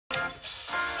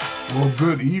Well,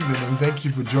 good evening, and thank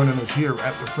you for joining us here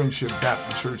at the Friendship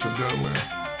Baptist Church of Delaware.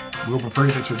 We hope and pray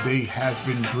that your day has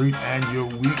been great and your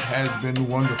week has been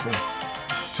wonderful.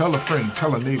 Tell a friend,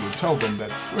 tell a neighbor, tell them that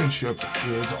friendship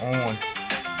is on.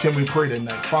 Can we pray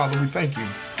tonight? Father, we thank you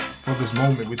for this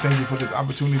moment. We thank you for this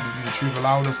opportunity that you've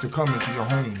allowed us to come into your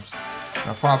homes.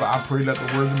 Now, Father, I pray that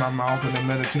the words of my mouth and the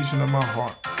meditation of my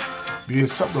heart be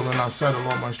acceptable in our sight, O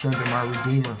Lord, my strength and my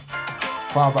Redeemer.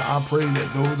 Father, I pray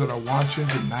that those that are watching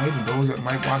tonight and those that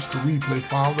might watch the replay,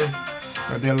 Father,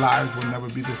 that their lives will never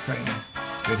be the same.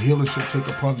 That healing shall take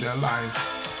upon their lives.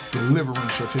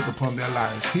 Deliverance shall take upon their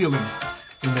lives. Healing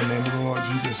in the name of the Lord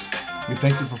Jesus. We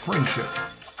thank you for friendship.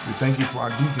 We thank you for our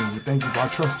deacons. We thank you for our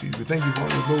trustees. We thank you for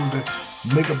all of those that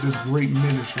make up this great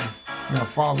ministry. Now,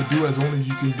 Father, do as only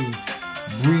you can do.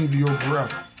 Breathe your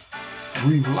breath.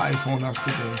 Breathe life on us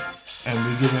today. And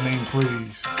we give your name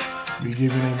praise. We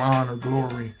give your name honor,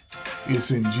 glory.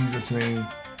 It's in Jesus' name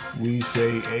we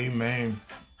say amen.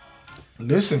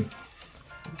 Listen,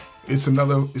 it's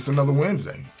another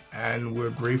Wednesday, and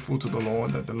we're grateful to the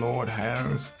Lord that the Lord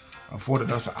has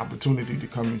afforded us an opportunity to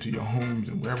come into your homes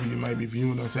and wherever you might be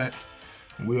viewing us at.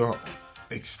 We are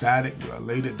ecstatic, we are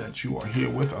elated that you are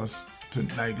here with us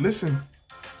tonight. Listen,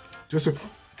 just a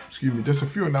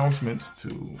few announcements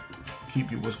to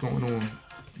keep you what's going on.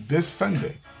 This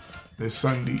Sunday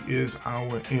is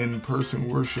our in-person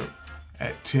worship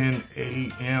at 10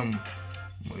 a.m.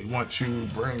 We want you to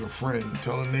bring a friend,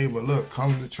 tell a neighbor, look,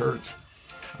 come to church.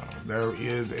 There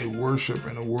is a worship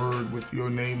and a word with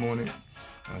your name on it.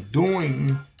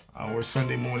 During our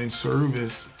Sunday morning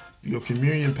service, your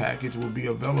communion package will be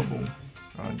available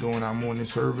during our morning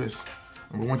service.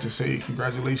 And we want to say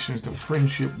congratulations to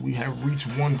Friendship. We have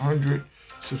reached 100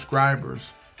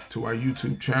 subscribers to our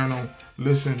YouTube channel.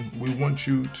 Listen, we want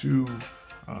you to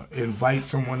invite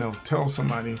someone else. Tell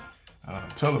somebody,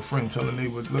 tell a friend, tell a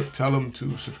neighbor, look, tell them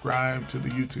to subscribe to the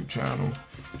YouTube channel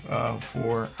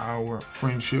for our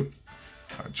Friendship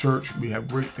Church. We have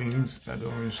great things that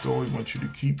are in store. We want you to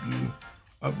keep you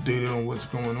updated on what's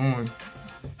going on.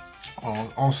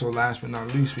 Also, last but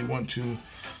not least, we want to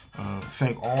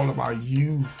thank all of our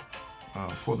youth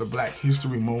for the Black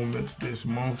History Moments this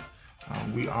month.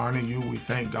 We honor you. We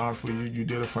thank God for you. You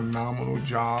did a phenomenal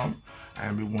job,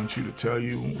 and we want to tell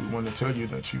you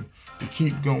that you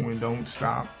keep going, don't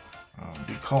stop,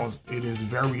 because it is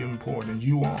very important.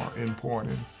 You are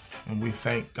important, and we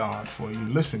thank God for you.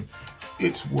 Listen,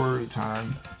 it's word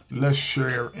time. Let's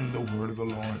share in the word of the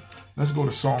Lord. Let's go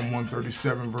to Psalm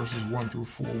 137, verses 1 through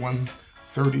 4.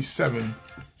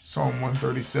 Psalm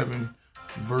 137,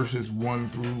 verses 1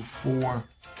 through 4.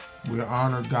 We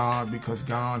honor God because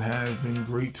God has been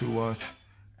great to us,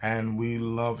 and we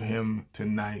love him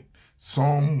tonight.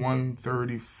 Psalm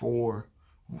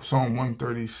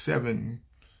 137,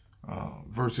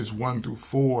 verses 1 through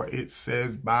 4, it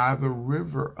says, by the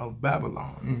river of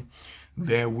Babylon,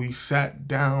 there we sat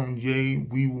down, yea,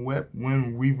 we wept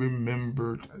when we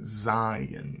remembered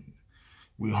Zion.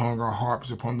 We hung our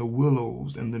harps upon the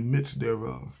willows in the midst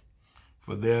thereof.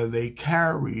 For there they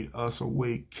carried us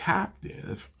away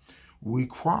captive,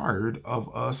 required of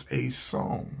us a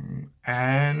song,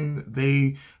 and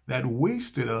they that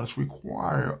wasted us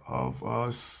require of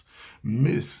us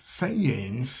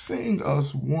saying, sing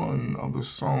us one of the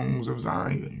songs of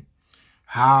Zion.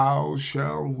 How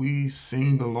shall we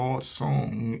sing the Lord's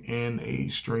song in a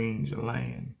strange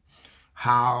land?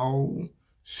 How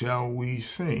shall we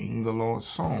sing the Lord's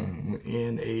song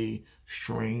in a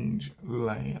strange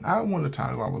land? I want to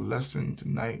title our lesson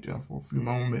tonight for a few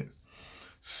moments,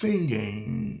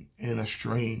 Singing in a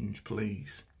Strange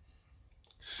Place.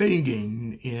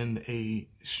 Singing in a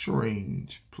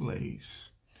strange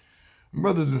place.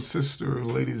 Brothers and sisters,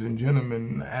 ladies and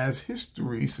gentlemen, as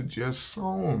history suggests,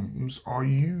 psalms are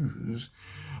used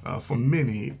for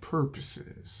many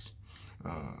purposes.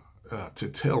 To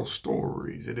tell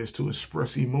stories, it is to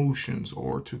express emotions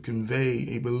or to convey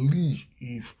a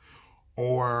belief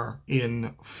or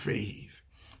in faith.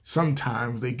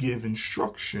 Sometimes they give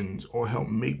instructions or help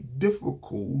make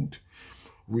difficult,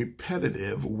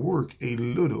 repetitive work a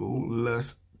little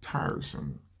less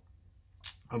tiresome.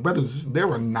 Brothers,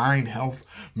 there are 9 health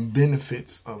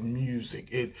benefits of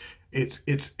music.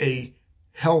 It's a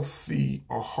healthy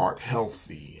or heart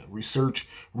healthy. Research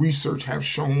have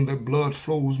shown that blood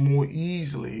flows more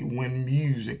easily when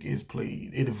music is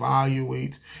played. It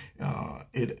evaluates,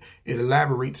 it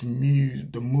elaborates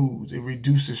the moods. It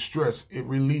reduces stress. It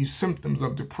relieves symptoms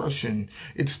of depression.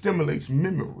 It stimulates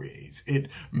memories. It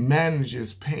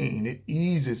manages pain. It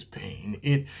eases pain.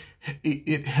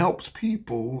 It helps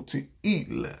people to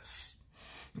eat less.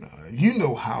 You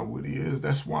know how it is.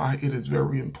 That's why it is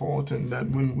very important that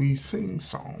when we sing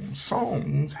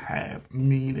songs have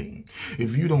meaning.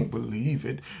 If you don't believe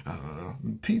it,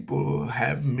 people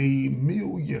have made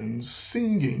millions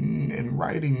singing and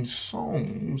writing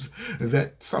songs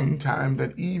that sometime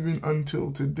that even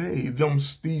until today,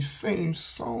 these same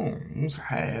songs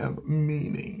have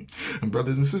meaning. And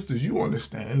brothers and sisters, you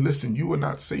understand. Listen, you were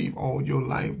not saved all your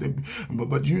life,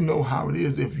 but you know how it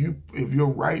is. If your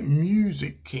right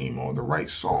music came on, the right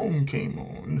song came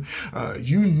on,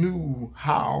 you knew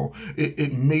how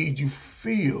it made you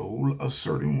feel a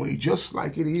certain way, just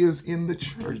like it is in the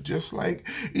church, just like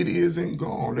it is in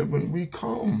God. And when we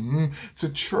come to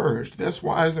church, that's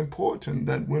why it's important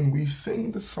that when we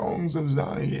sing the songs of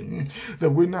Zion,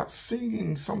 that we're not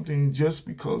singing something just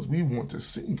because we want to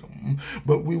sing them,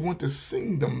 but we want to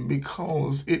sing them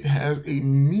because it has a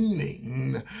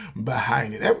meaning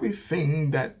behind it.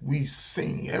 Everything that we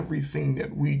sing, everything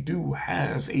that we do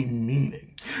has a meaning.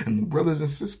 And brothers and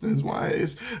sisters,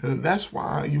 that's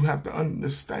why you have to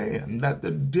understand that the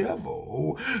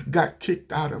devil got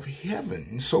kicked out of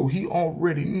heaven. So he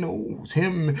already knows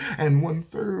him, and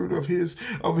 1/3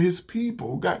 of his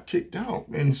people got kicked out.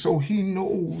 And so he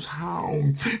knows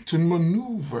how to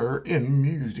maneuver in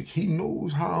music. He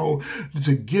knows how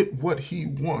to get what he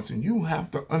wants. And you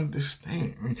have to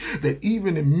understand that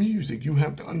even in music, you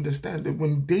have to understand that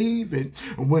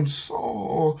when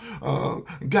Saul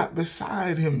got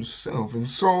beside himself and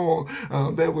saw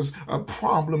there was a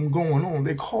problem going on,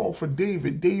 they called for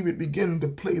David. David began to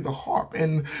play the harp,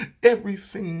 and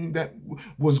everything that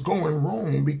was going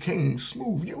wrong became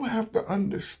smooth. You have to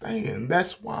understand.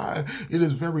 That's why it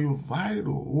is very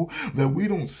vital that we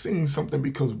don't sing something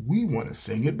because we want to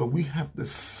sing it, but we have to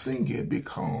sing it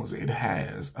because it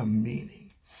has a meaning.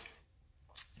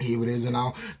 Here it is in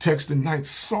our text tonight.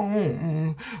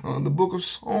 Psalm, the book of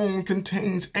Psalm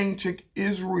contains ancient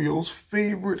Israel's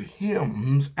favorite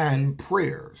hymns and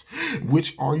prayers,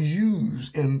 which are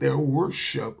used in their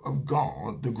worship of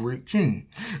God, the great King.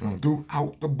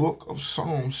 Throughout the book of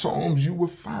Psalms, you will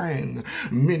find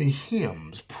many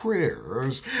hymns,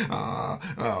 prayers,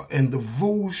 and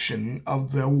devotion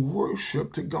of their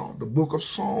worship to God. The book of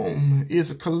Psalm is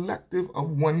a collective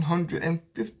of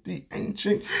 150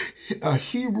 ancient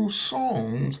Hebrew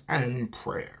songs and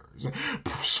prayers.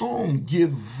 Psalms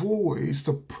give voice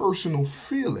to personal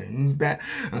feelings that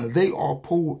they are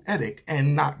poetic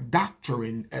and not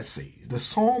doctrine essays. The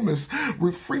psalmists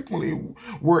frequently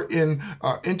were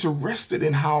interested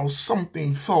in how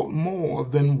something felt more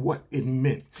than what it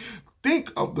meant.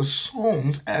 Think of the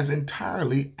Psalms as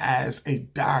entirely as a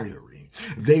diary.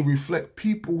 They reflect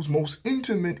people's most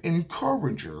intimate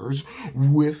encouragers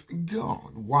with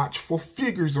God. Watch for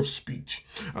figures of speech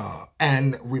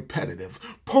and repetitive.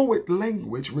 Poet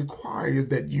language requires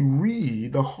that you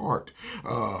read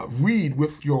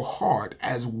with your heart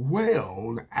as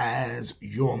well as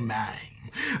your mind.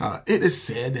 It is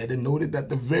said that and noted that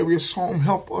the various psalms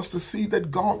help us to see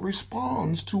that God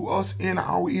responds to us in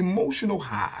our emotional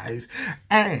highs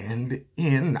and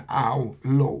in our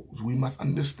lows. We must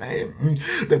understand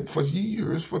that for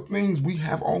years, for things, we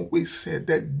have always said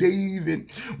that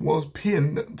David was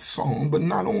penned song, but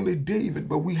not only David,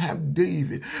 but we have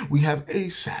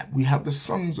Asaph, we have the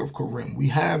sons of Korah, we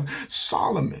have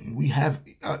Solomon, we have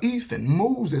Ethan,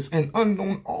 Moses, and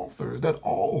unknown authors that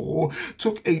all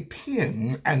took a pen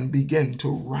and began to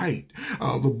write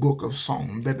the book of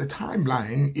Psalms. That the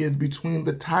timeline is between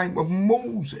the time of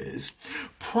Moses,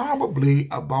 probably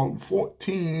about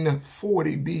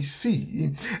 1440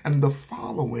 BC, and the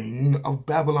following of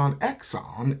Babylon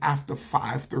exile after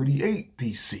 538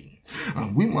 BC.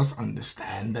 We must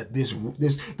understand that this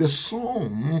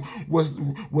psalm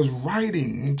was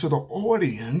writing to the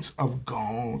audience of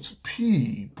God's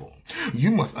people.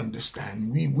 You must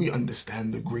understand, we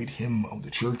understand the great hymn of the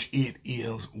church, It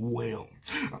Is Well.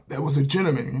 There was a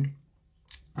gentleman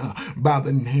by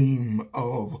the name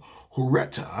of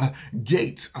Horetta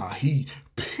Gates. He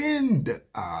penned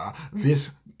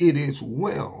this It Is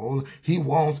Well. He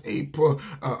was a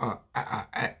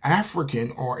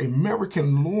African or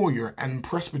American lawyer and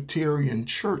Presbyterian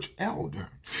church elder.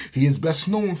 He is best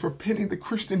known for penning the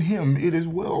Christian hymn, It Is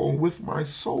Well With My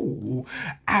Soul,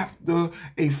 after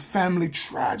a family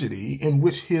tragedy in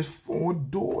which his 4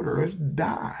 daughters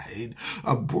died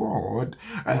abroad,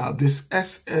 this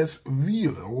SS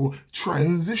Velo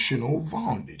transitional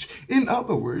bondage. In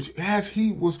other words, as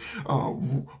he was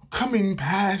coming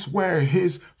past where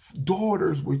his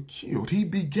daughters were killed, he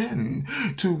began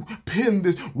to pen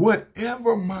this: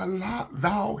 whatever my lot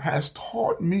thou hast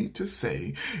taught me to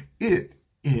say, it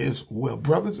is well.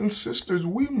 Brothers and sisters,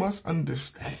 we must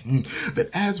understand that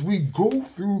as we go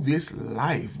through this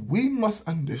life, we must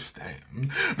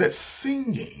understand that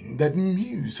singing, that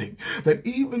music, that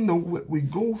even though what we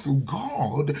go through,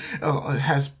 God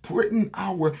has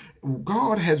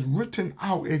written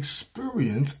our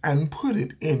experience and put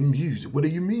it in music. What do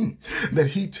you mean? That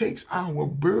he takes our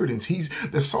burdens.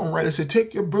 The songwriter said,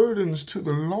 take your burdens to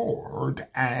the Lord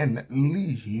and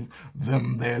leave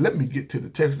them there. Let me get to the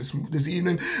text this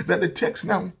evening, that the text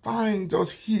now finds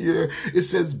us here. It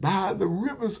says, by the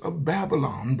rivers of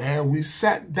Babylon, there we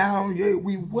sat down, yea,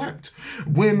 we wept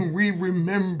when we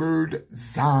remembered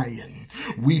Zion.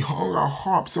 We hung our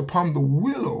harps upon the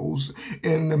willows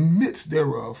in the midst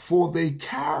thereof, for they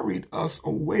carried us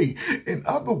away. In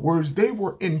other words, they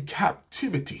were in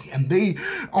captivity, and they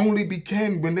only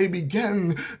began when they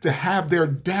began to have their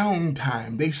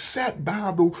downtime. They sat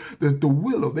by the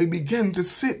willow. They began to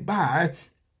sit by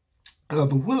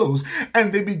the willows,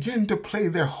 and they begin to play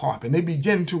their harp, and they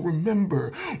begin to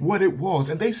remember what it was.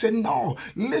 And they said, no,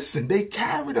 listen, they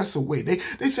carried us away.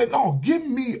 They said, no, give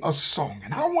me a song.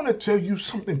 And I want to tell you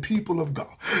something, people of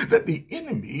God, that the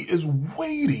enemy is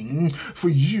waiting for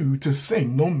you to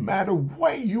sing. No matter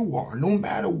where you are, no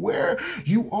matter where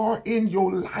you are in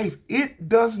your life, it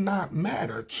does not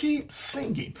matter. Keep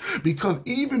singing, because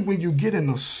even when you get in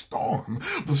a storm,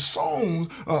 the songs,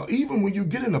 even when you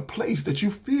get in a place that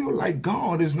you feel like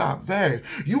God is not there,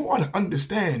 you ought to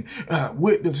understand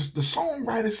what the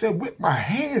songwriter said, with my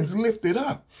hands lifted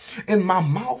up and my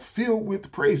mouth filled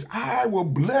with praise, I will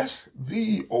bless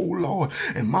thee, O Lord.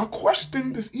 And my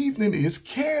question this evening is,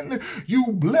 can you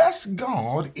bless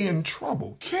God in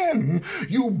trouble? Can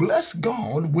you bless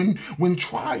God when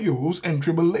trials and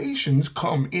tribulations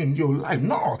come in your life?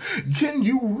 No. Can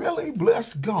you really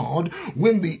bless God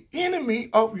when the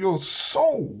enemy of your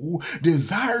soul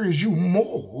desires you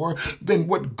more than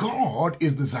what God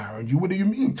is desiring you? What do you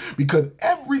mean? Because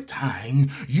every time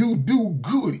you do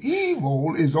good,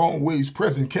 evil is always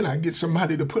present. Can I get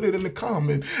somebody to put it in the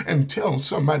comment and tell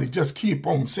somebody, just keep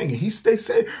on singing? They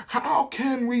say, how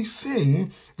can we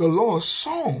sing the Lord's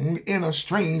song in a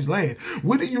strange land?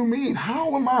 What do you mean?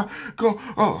 How am I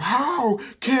how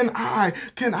can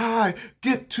I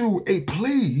get to a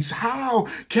place? How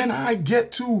can I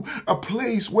get to a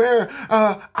place where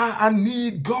I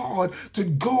need God to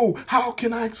go? How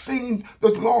can I sing the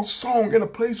Lord's song in a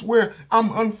place where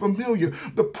I'm unfamiliar?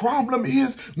 The problem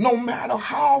is, no matter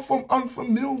how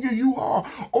unfamiliar you are,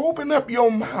 open up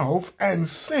your mouth and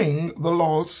sing the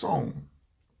Lord's song.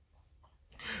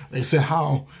 They said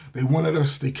how they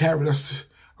carried us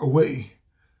away.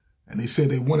 And they said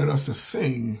they wanted us to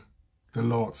sing the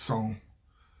Lord's song.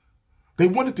 They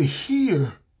wanted to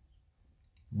hear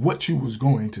what you was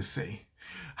going to say.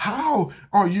 How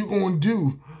are you going to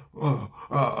do,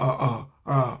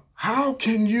 how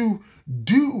can you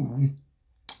do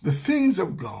the things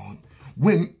of God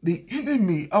when the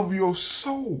enemy of your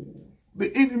soul,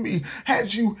 the enemy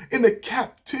has you in a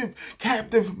captive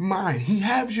mind? He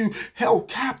has you held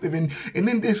captive. And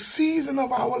in this season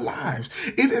of our lives,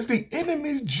 it is the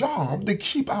enemy's job to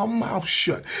keep our mouth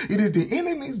shut. It is the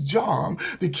enemy's job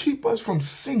to keep us from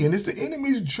singing. It's the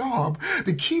enemy's job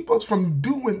to keep us from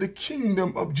doing the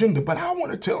kingdom agenda. But I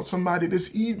want to tell somebody this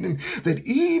evening that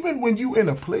even when you're in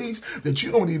a place that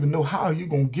you don't even know how you're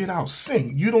going to get out,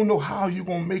 sing. You don't know how you're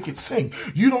going to make it, sing.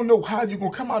 You don't know how you're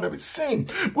going to come out of it, sing.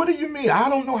 What do you mean? I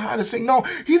don't know how to sing. No,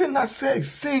 he did not say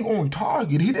sing on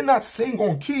target. He did not sing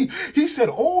on key. He said,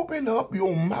 open up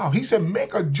your mouth. He said,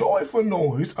 make a joyful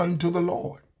noise unto the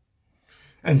Lord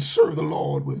and serve the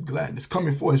Lord with gladness. Come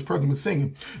before his presence with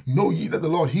singing. Know ye that the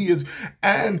Lord, he is.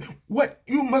 And what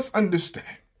you must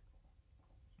understand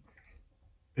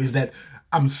is that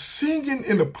I'm singing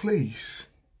in a place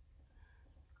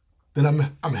that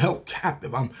I'm held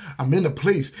captive. I'm in a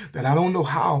place that I don't know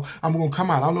how I'm going to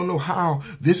come out. I don't know how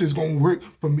this is going to work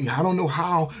for me. I don't know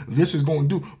how this is going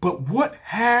to do. But what do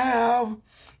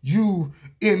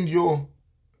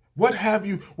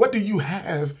you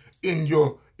have in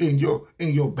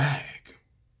your bag?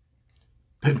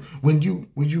 That when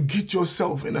you get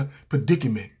yourself in a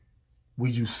predicament,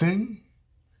 will you sing?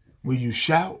 Will you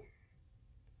shout?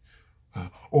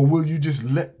 Or will you just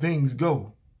let things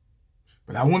go?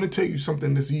 But I want to tell you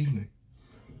something this evening,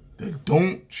 that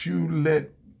don't you let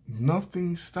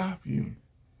nothing stop you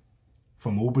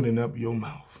from opening up your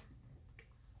mouth.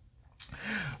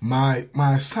 My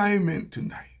assignment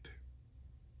tonight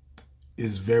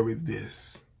is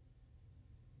this.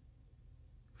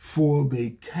 For they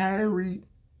carried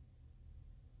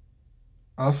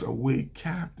us away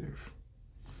captive,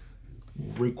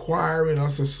 requiring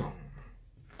us a song.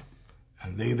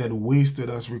 And they that wasted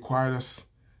us required us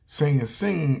saying,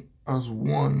 sing us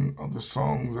one of the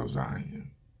songs of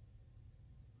Zion.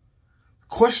 The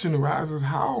question arises,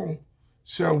 how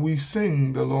shall we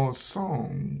sing the Lord's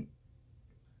song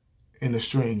in a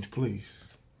strange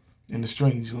place, in a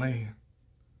strange land?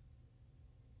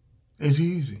 It's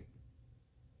easy.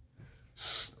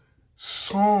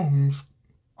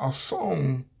 A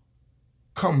song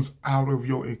comes out of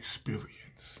your experience.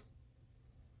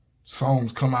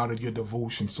 Songs come out of your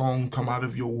devotion. Songs come out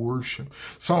of your worship.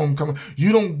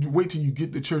 You don't wait till you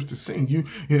get to church to sing.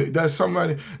 There's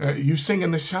somebody, you sing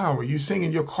in the shower, you sing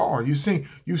in your car, you sing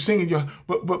in your,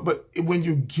 but when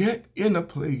you get in a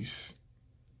place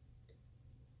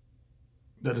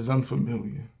that is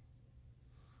unfamiliar,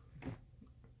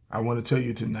 I want to tell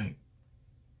you tonight,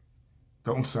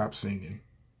 don't stop singing.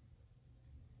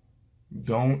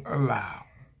 Don't allow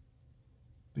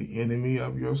the enemy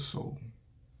of your soul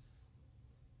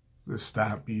to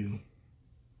stop you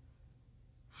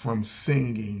from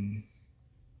singing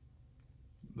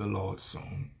the Lord's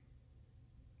song.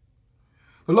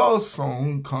 The Lord's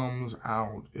song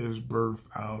is birthed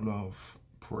out of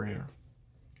prayer.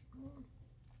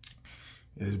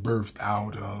 It is birthed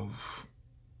out of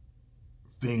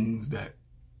things that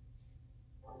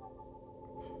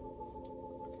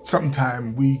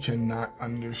sometimes we cannot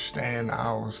understand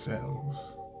ourselves.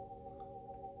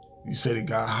 You say to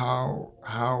God,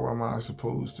 how am I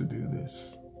supposed to do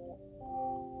this?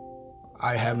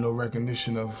 I have no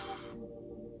recognition of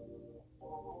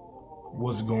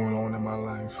what's going on in my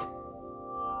life.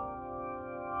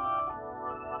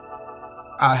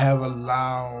 I have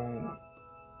allowed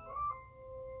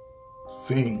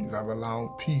things, I've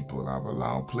allowed people, I've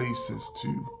allowed places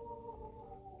to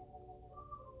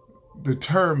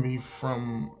deter me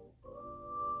from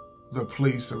the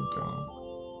place of God.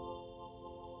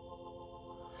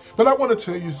 But I want to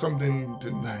tell you something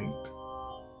tonight,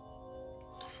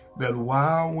 that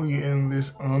while we're in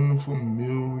this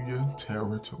unfamiliar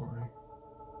territory,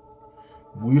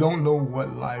 we don't know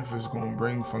what life is going to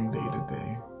bring from day to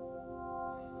day.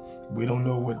 We don't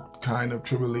know what kind of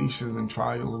tribulations and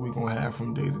trials we're going to have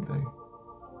from day to day.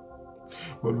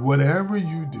 But whatever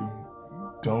you do,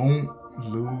 don't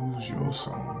lose your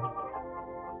song.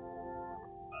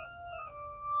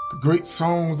 The great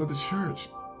songs of the church,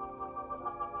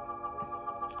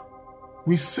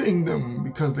 we sing them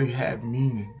because they have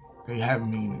meaning. They have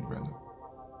meaning, brother.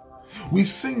 We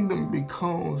sing them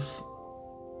because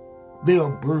they are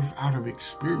birthed out of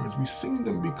experience. We sing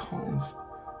them because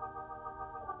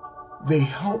they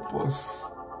help us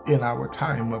in our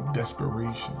time of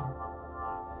desperation.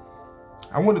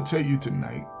 I want to tell you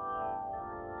tonight,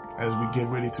 as we get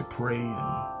ready to pray and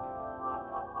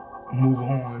move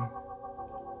on,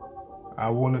 I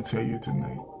want to tell you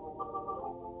tonight,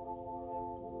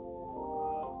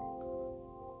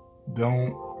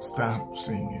 don't stop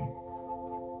singing.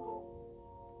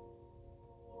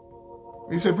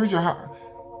 He said, preacher,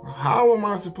 how am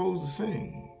I supposed to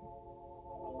sing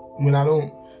when I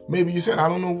don't, maybe you said, I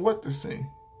don't know what to sing.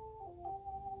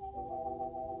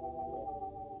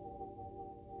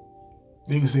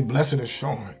 You can say, blessed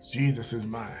assurance, Jesus is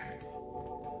mine.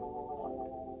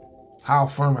 How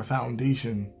firm a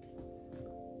foundation.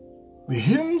 The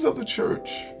hymns of the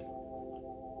church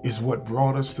is what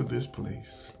brought us to this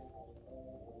place.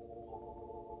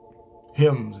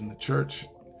 Hymns in the church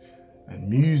and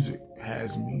music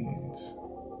has meanings.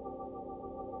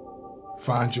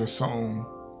 Find your song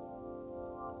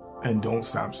and don't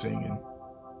stop singing.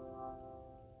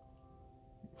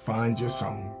 Find your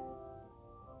song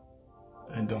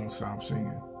and don't stop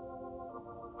singing.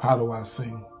 How do I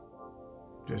sing?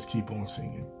 Just keep on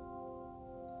singing.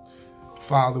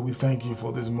 Father, we thank you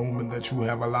for this moment that you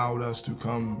have allowed us to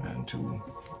come and to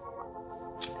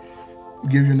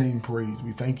give your name praise.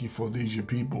 We thank you for these your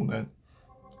people that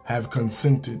have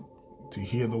consented to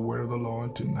hear the word of the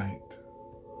Lord tonight.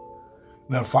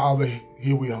 Now, Father,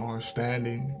 here we are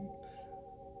standing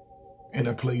in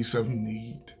a place of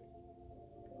need.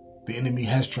 The enemy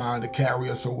has tried to carry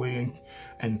us away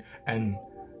and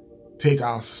take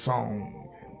our song.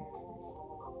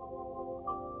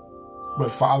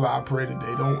 But Father, I pray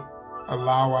today, don't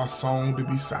allow our song to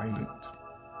be silent,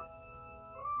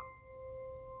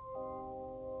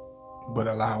 but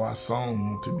allow our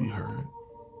song to be heard.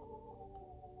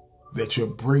 That you're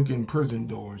breaking prison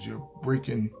doors, you're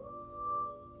breaking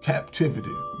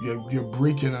captivity, you're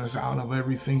breaking us out of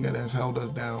everything that has held us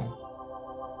down.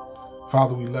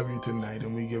 Father, we love you tonight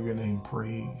and we give your name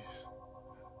praise.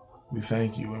 We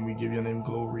thank you and we give your name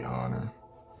glory, honor.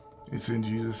 It's in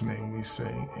Jesus' name we say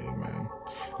amen.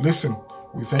 Listen,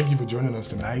 We thank you for joining us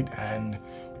tonight, and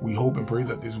we hope and pray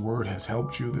that this word has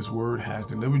helped you. This word has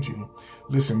delivered you.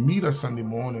 Listen, meet us Sunday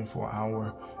morning for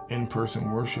our in-person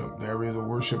worship. There is a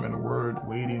worship and a word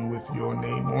waiting with your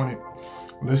name on it.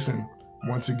 Listen,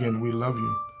 once again, we love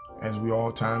you. As we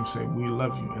all times say, we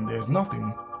love you, and there's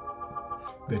nothing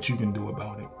that you can do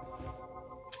about it.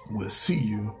 We'll see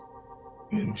you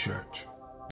in church.